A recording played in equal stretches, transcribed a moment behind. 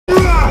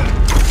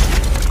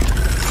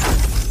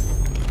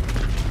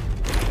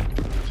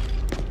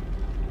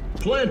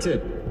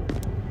Planted.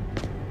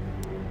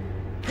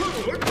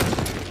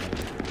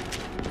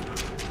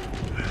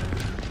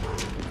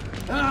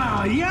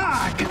 Oh,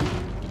 yuck!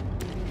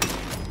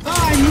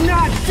 I'm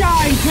not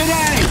dying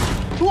today!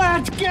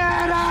 Let's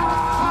get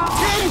out!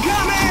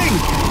 Incoming!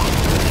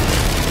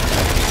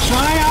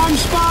 Scion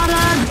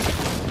spotted!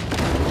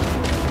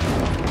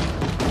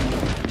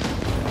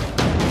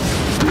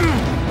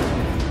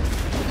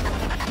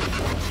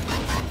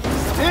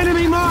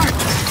 Enemy marked!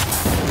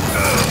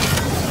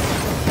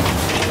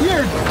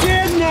 You're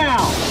dead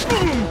now!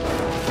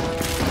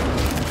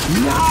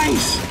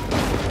 Nice!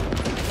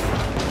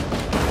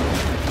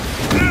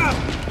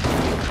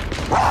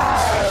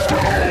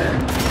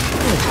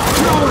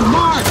 Drone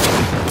marked!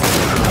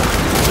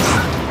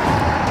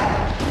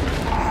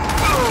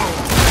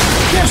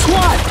 Guess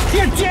what?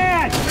 You're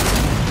dead!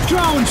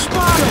 Drone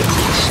spotted!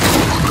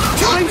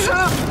 Time's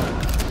up!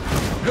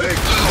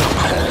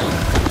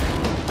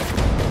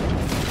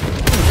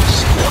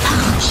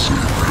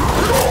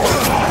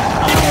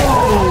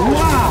 Oh,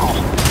 wow!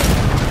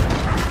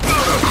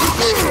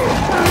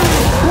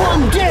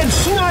 One dead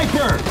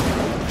sniper!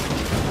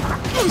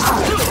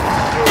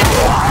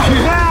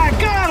 Yeah,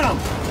 got him!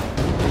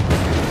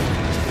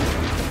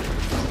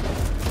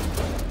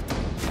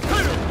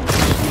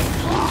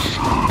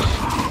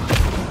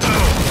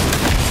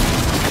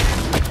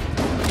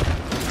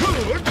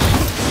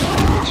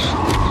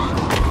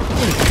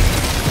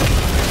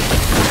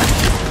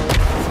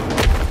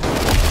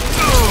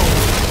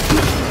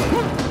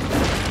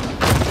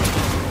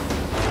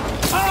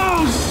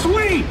 Oh,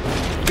 sweet!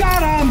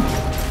 Got him!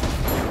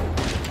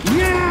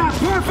 Yeah,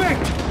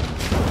 perfect!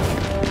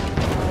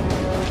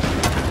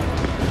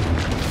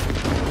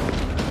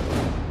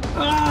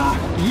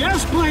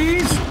 Yes,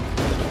 please!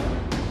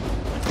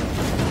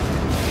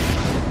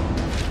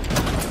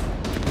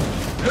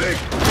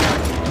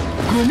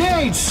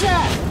 Grenade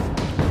set!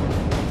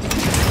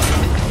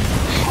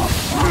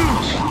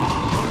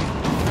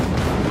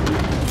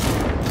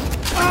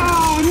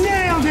 Oh,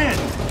 nailed it!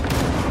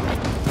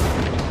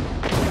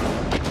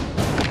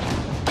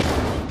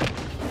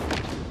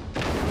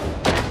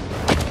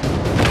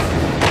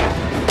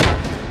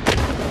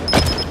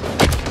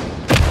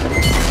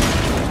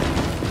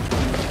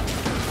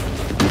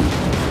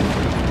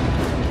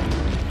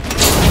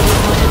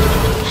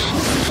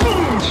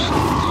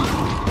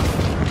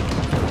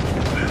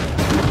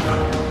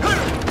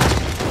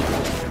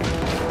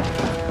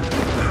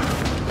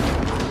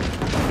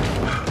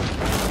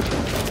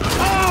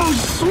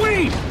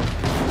 Sweet!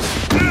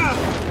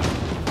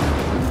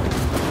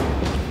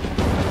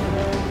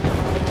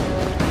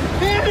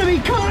 Enemy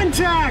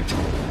contact!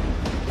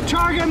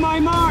 Target my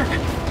mark!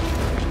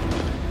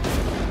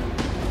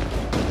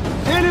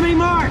 Enemy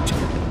marked!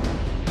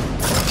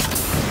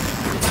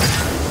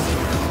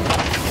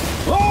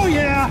 Oh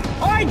yeah!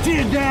 I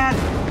did that!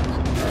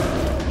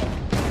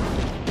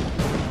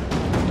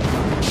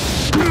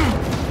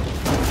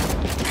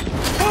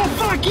 Oh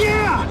fuck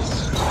yeah!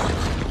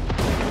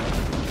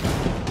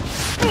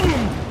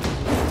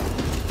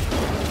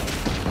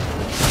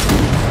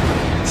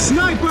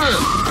 Sniper!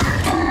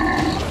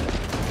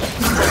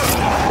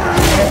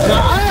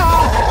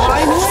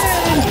 I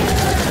win!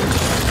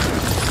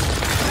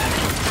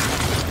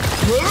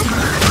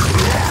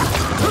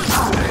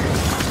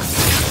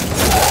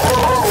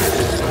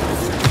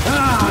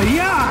 Ah,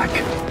 yuck!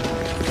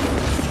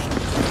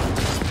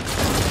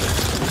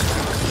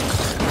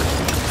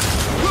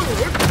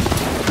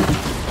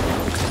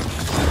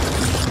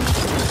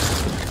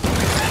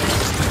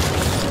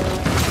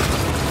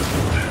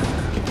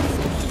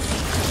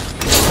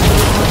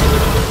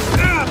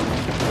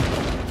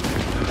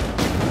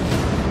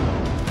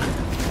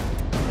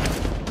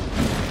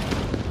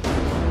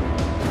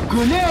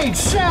 Grenade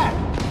set!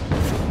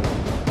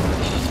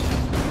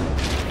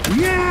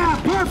 Yeah,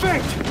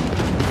 perfect!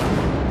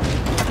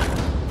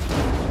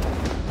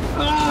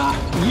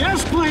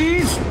 Yes,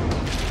 please!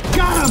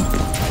 Got him!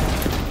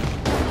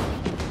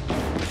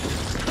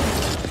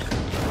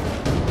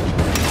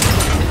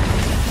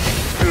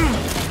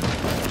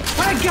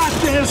 I got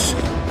this!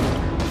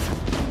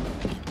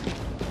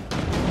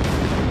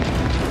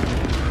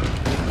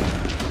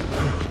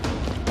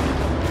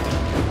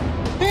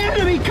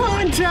 Enemy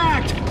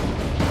contact!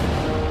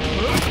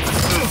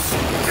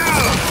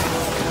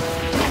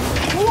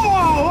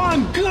 Whoa,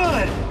 I'm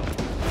good!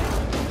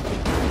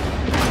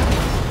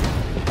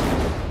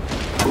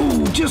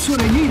 Ooh, just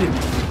what I needed.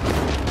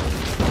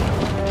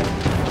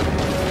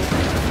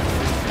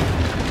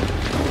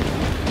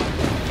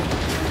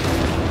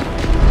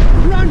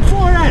 Run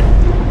for it!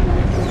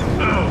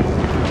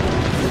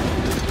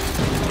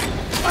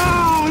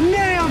 Oh,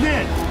 nailed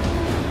it!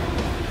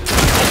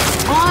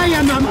 I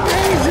am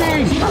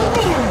amazing!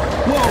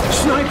 Whoa,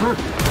 sniper!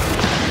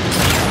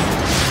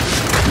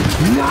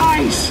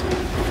 Nice!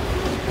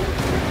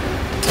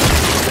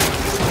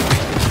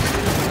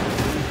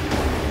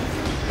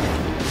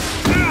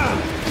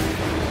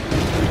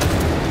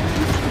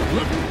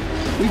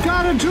 We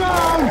got a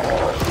drone!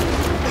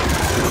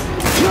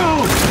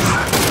 Drone!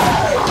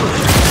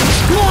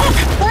 Look!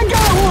 I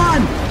got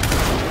one!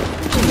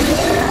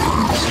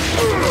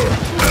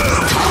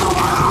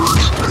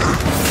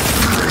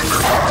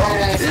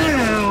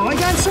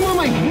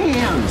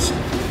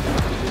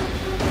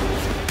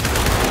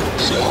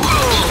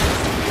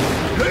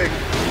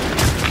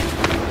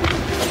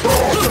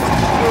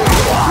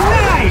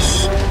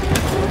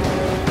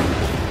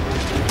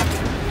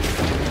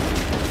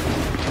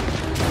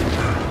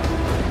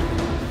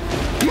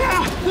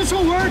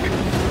 mark!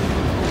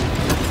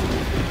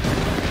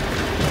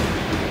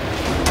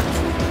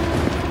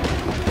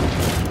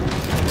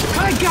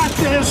 I got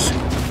this!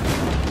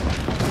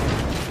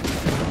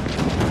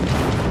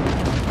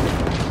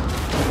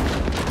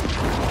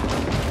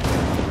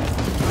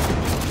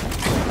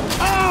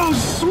 Oh,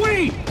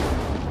 sweet!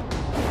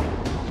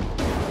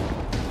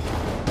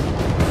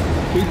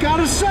 We got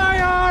a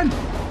Scion!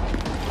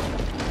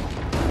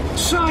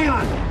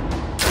 Scion!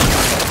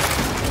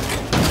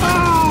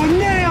 Oh,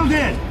 nailed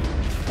it!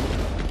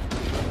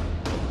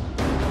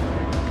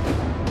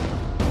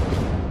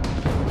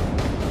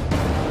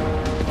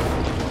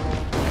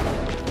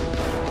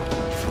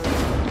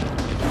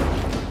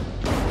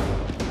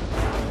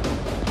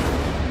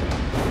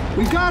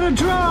 We got a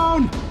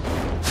drone!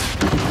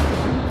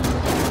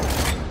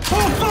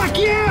 Oh, fuck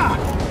yeah!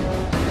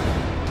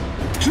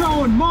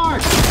 Drone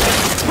marked!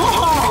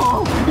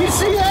 Oh! You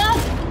see that?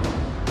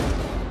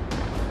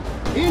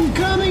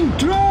 Incoming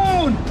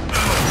drone!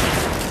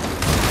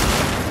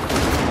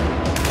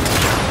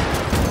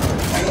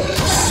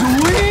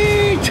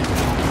 Sweet!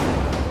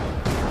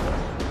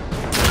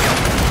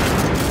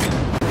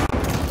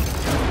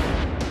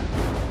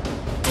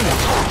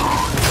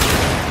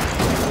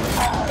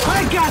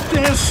 I got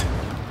this!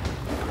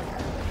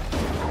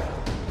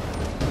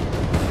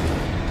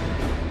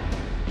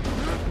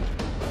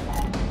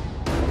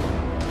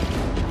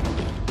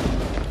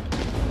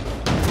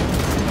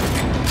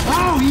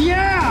 Oh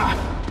yeah!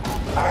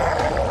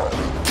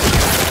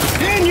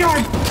 In your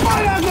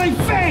butt-ugly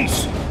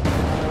face!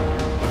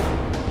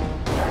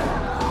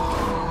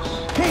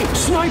 Hey,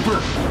 sniper!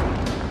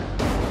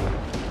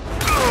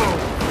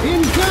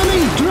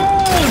 Incoming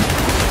drone!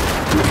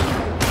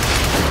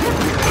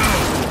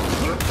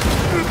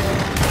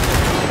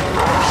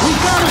 We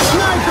got a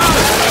sniper!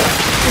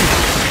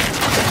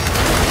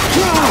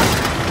 Drone!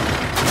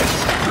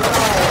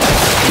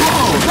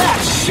 Oh,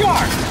 that's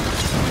sharp!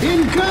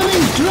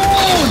 Incoming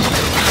drone!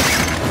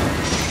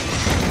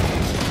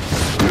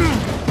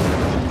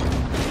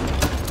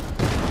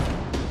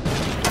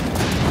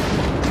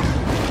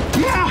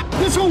 Yeah,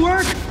 this'll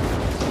work!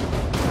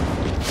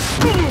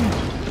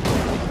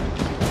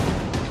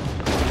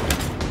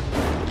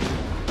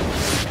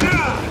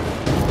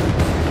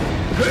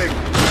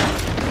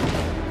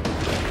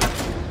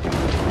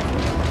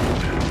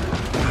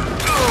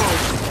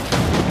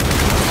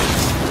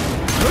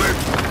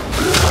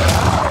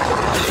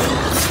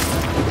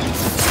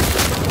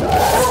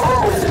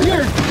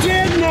 You're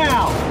dead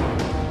now!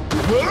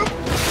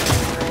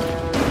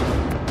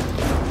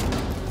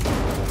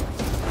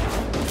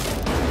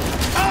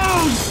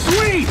 Oh,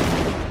 sweet!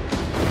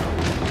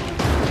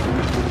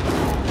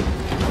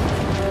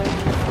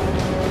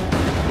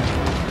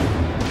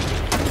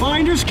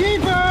 Finders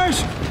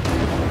keepers!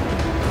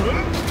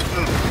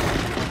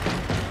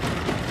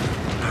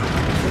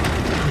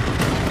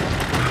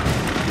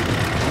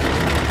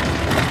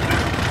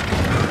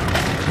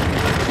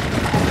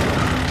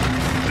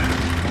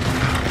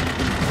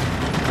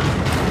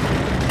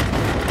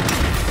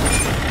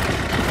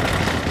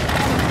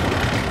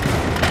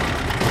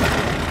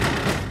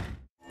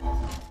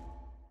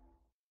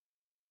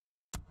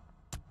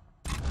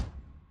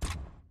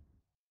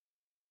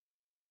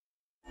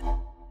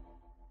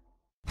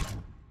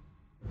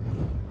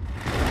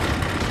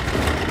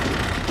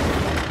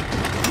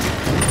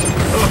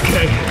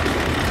 Okay,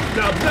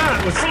 now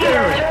that was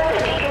scary.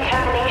 The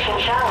decontamination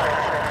shower.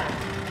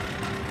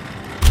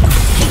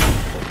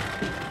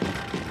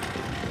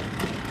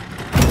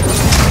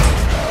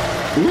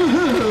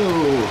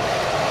 Woohoo!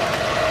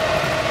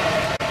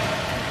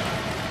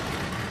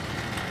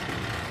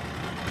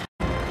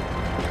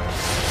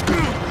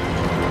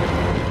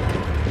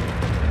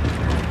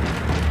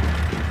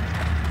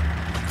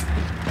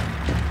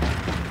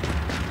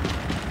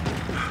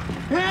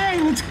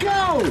 Hey, let's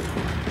go!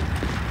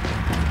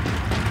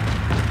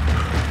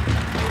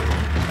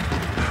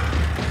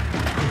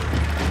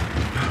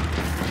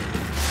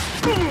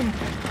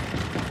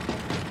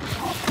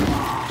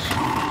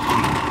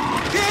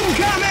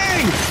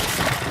 Incoming!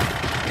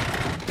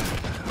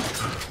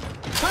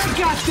 I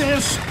got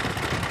this!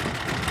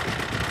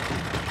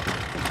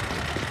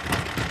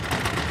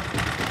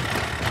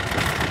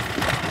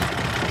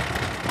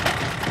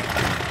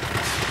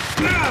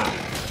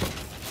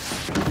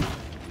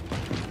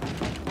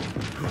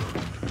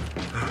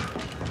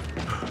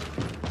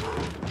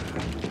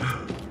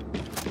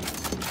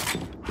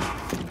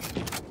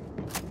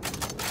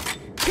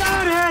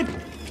 Got it!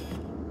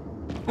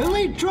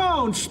 Elite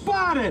drone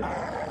spotted!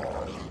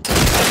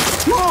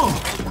 Whoa!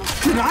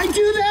 Did I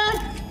do that?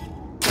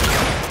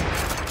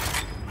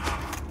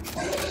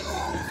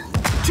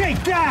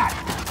 Take that!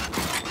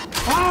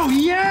 Oh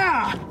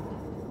yeah!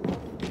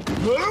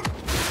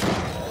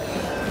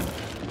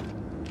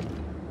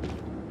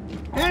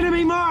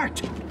 Enemy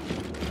marked!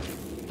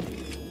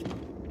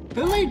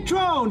 Elite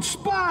drone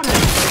spotted!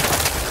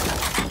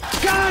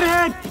 Got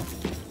it!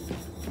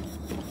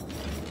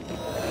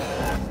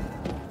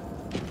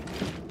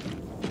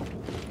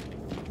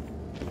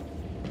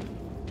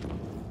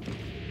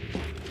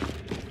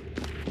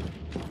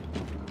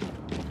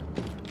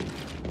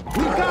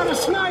 got a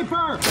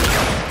sniper!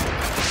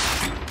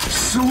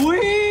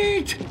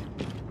 Sweet!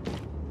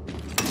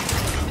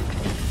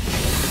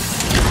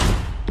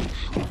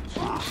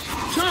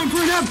 Time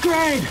for an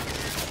upgrade!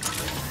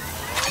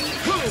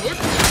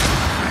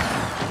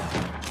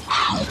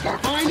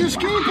 Finders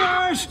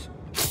keepers!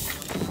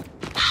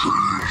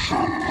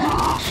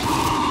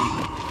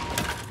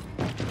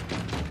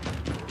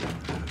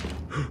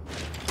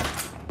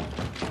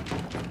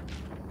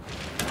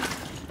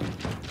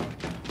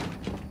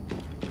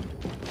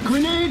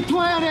 Grenade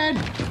planted!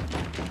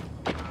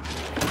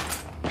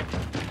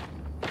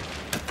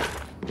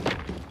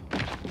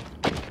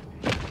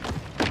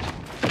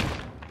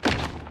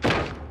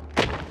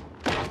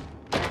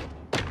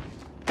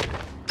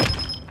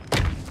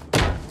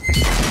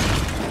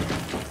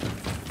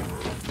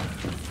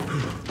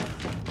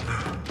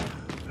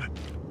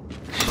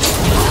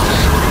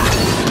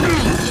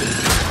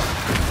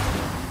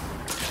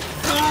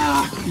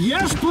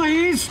 Yes,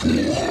 please!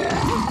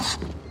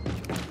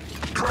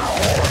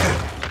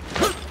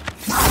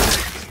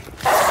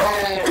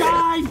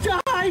 Die,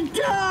 die,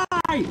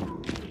 die!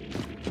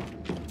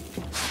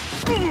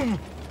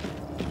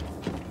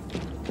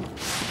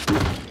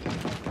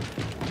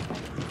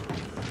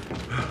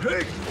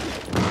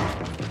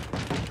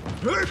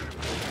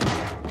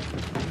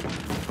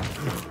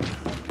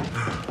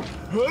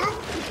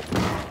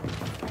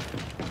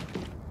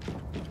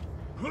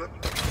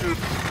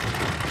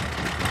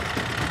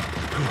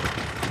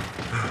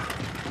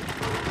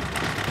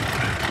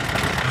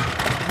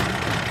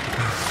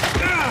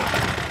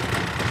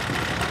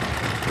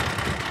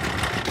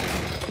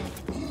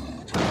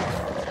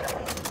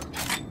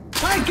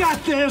 I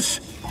got this!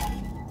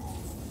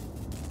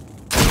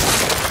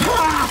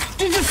 Ah,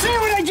 did you see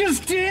what I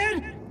just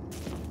did?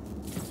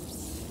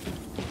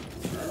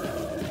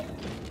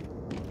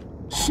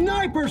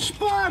 Sniper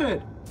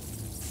spotted!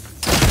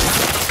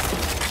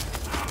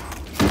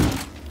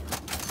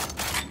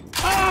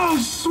 Oh,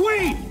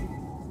 sweet!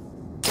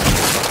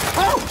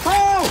 Oh,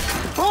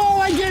 oh! Oh,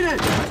 I did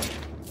it!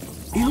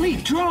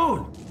 Elite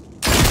drone!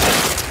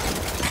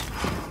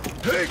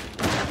 Hey!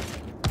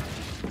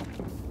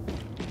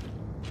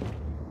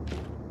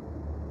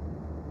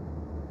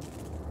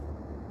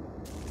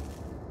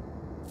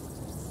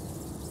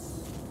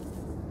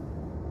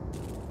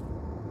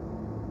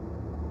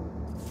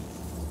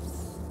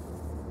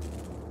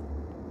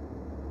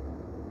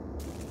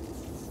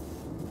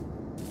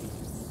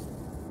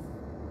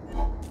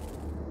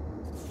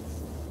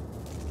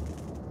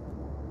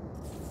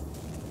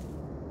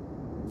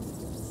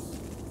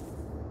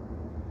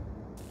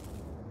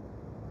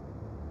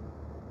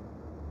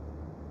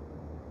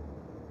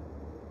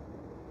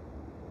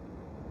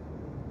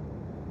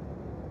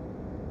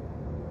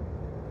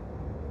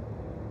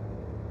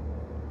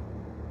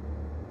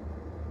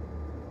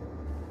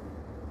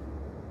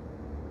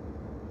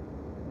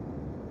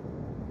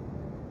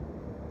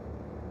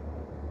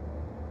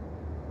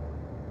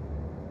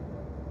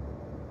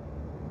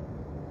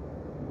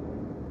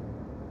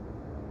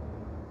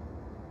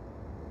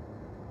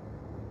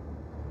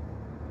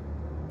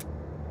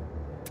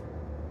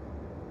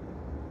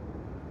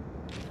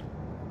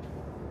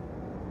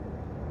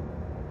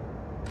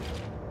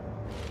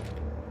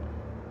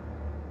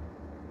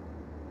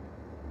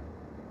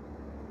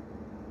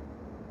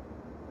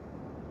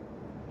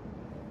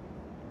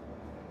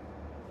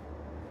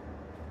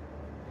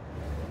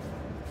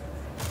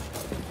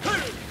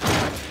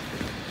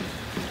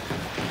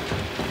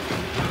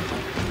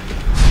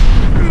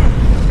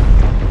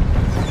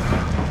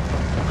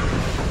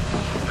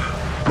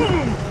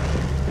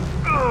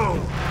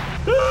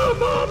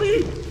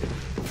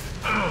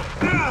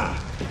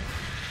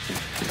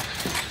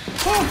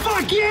 Oh,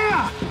 fuck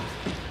yeah!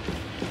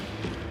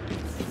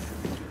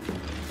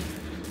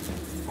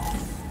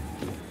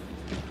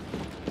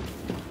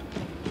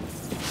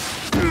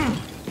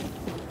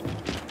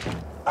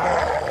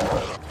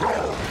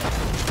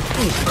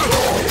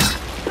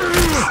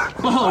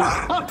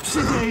 Oh,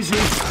 upsy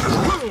daisies!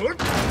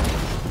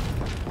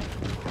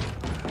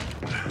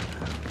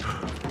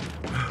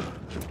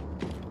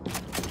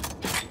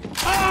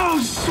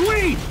 Oh,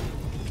 sweet!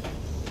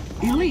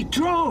 Elite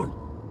drone!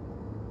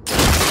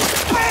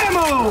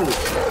 Bammo!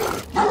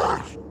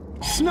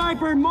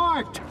 Sniper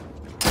marked!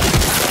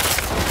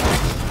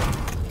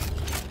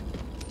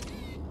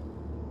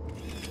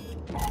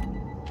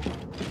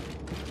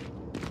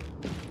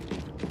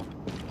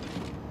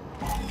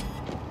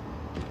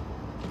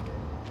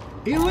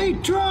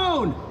 Elite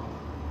drone!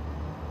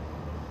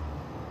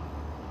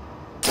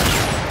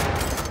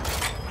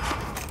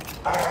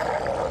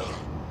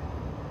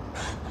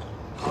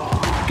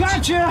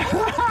 Gotcha!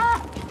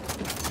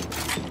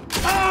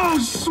 Oh,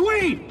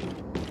 sweet!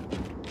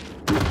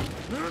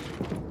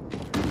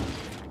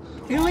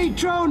 Elite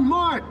drone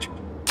marked!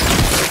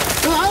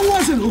 That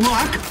wasn't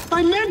luck!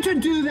 I meant to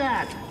do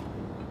that!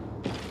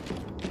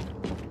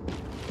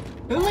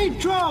 Elite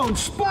drone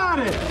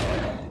spotted!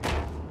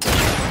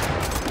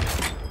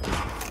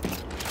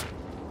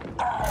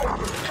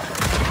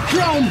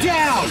 Drone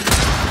down!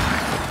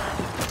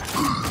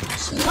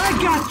 I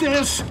got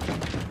this!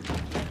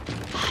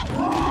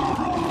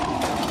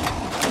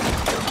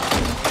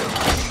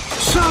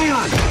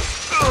 Scion!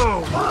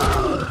 Oh!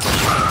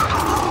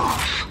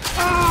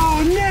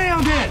 Oh,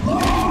 nailed it!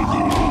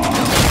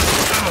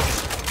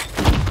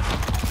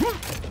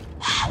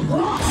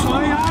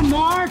 Scion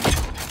marked!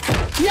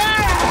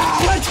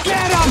 Yeah! Let's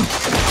get him!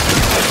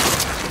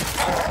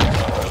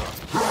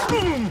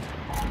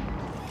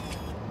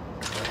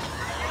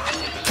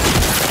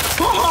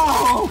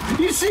 Oh!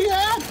 You see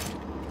that?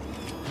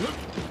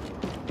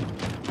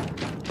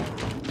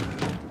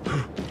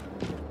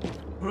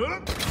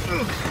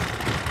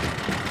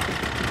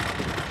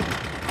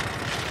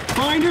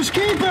 Finders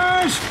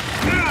keepers!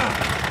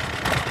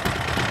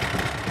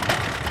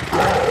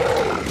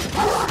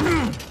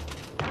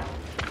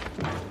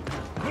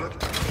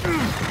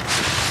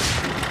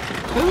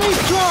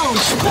 Elite drone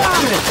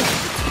spotted!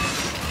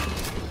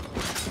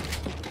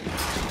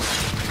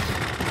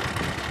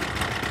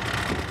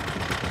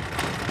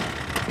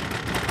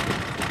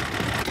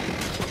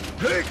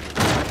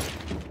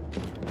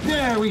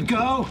 There we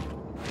go!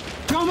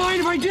 Don't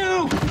mind if I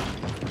do!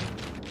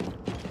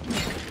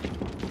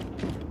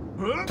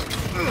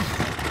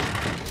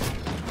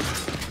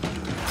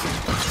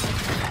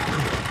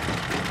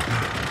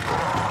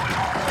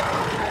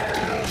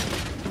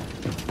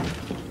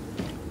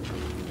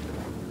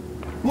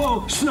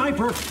 Whoa,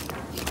 sniper!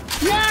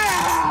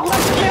 Yeah!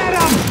 Let's get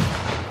him!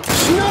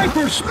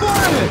 Sniper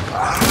spotted!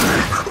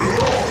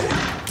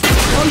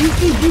 Oh, you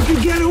think you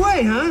can get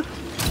away, huh?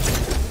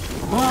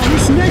 Well,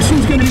 this next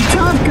one's gonna be